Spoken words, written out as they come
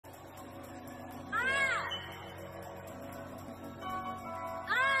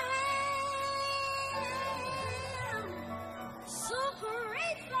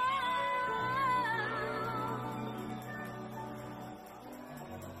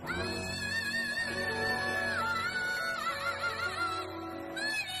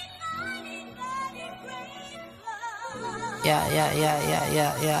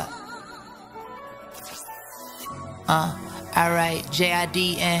Yeah. Alright,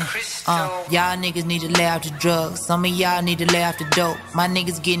 JID and y'all niggas need to lay off the drugs. Some of y'all need to lay off the dope. My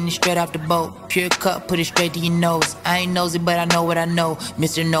niggas getting it straight off the boat. Pure cut, put it straight to your nose. I ain't nosy, but I know what I know.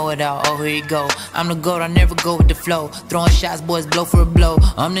 Mr. Know-It-All, oh here you go. I'm the GOAT, I never go with the flow. Throwing shots, boys, blow for a blow.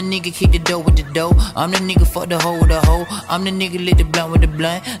 I'm the nigga kick the dough with the dough. I'm the nigga fuck the hoe with the hoe. I'm the nigga lit the blunt with the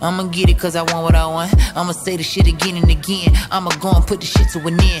blunt. I'ma get it cause I want what I want. I'ma say the shit again and again. I'ma go and put the shit to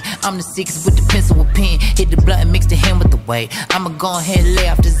an end. I'm the sickest with the pencil with pen. Hit the blunt and mix the hand with the weight. I'ma go ahead and lay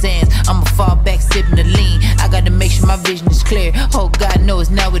off the Zans. I'ma fall back sipping the lean. I gotta make sure my vision is clear. Oh God knows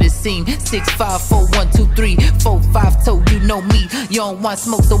not what it seems. 6, 5, 4, 1, 2, 3, 4, 5, toe, you know me. You don't want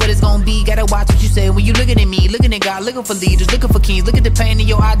smoke, so what it's gonna be? Gotta watch what you say when you looking at me. Looking at God, looking for leaders, looking for kings. Look at the pain in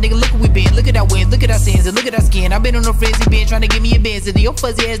your eye, nigga, look where we been. Look at our wins, look at our sins, and look at our skin. I've been on no frenzy, been trying to give me a Benz. And your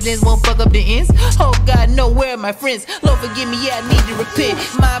fuzzy ass lens won't fuck up the ends. Oh God, no, where are my friends? Lord forgive me, yeah, I need to repent.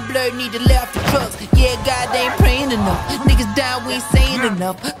 My blood need to lay off the drugs. Yeah, God, they ain't praying enough. Niggas down, we ain't saying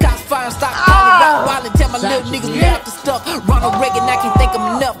enough. Cops fire, stop calling around while and tell my little niggas lay off the stuff. Ronald Reagan, I can't think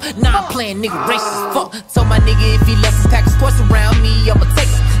I'm enough. Nah, I'm playing nigga racist fuck. Told my nigga if he left a pack of sports around me, I'ma take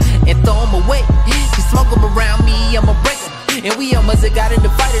him and throw him away. If you smoke him around me, I'ma break him. And we almost got in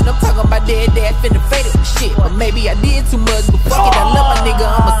the fight, and I'm talking about dead finna fade it. Shit, or maybe I did too much, but fuck it, I love my nigga,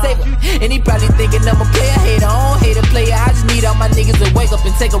 I'ma save him. And he probably thinking I'm a player hater, I don't hate a player. I just need all my niggas to wake up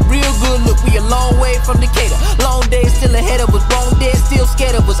and take a real good look. We a long way from Decatur. Long days still ahead of us, wrong days still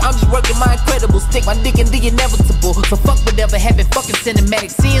scared of us. I'm just working my incredible, stick my dick in the inevitable. So fuck whatever happened, fucking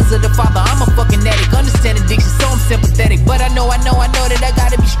cinematic. Sins of the father, I'm a fucking addict. Understand addiction, so I'm sympathetic. But I know that I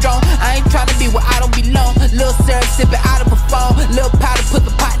gotta be strong. I ain't trying to be where I don't belong. Lil' syrup sipping out of a phone. Lil' powder put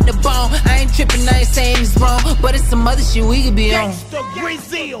the pot in the bone. I ain't tripping, I ain't saying it's wrong, but it's some other shit we could be on.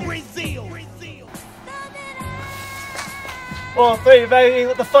 Well, baby,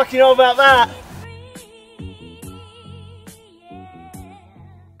 what the fuck you know about that?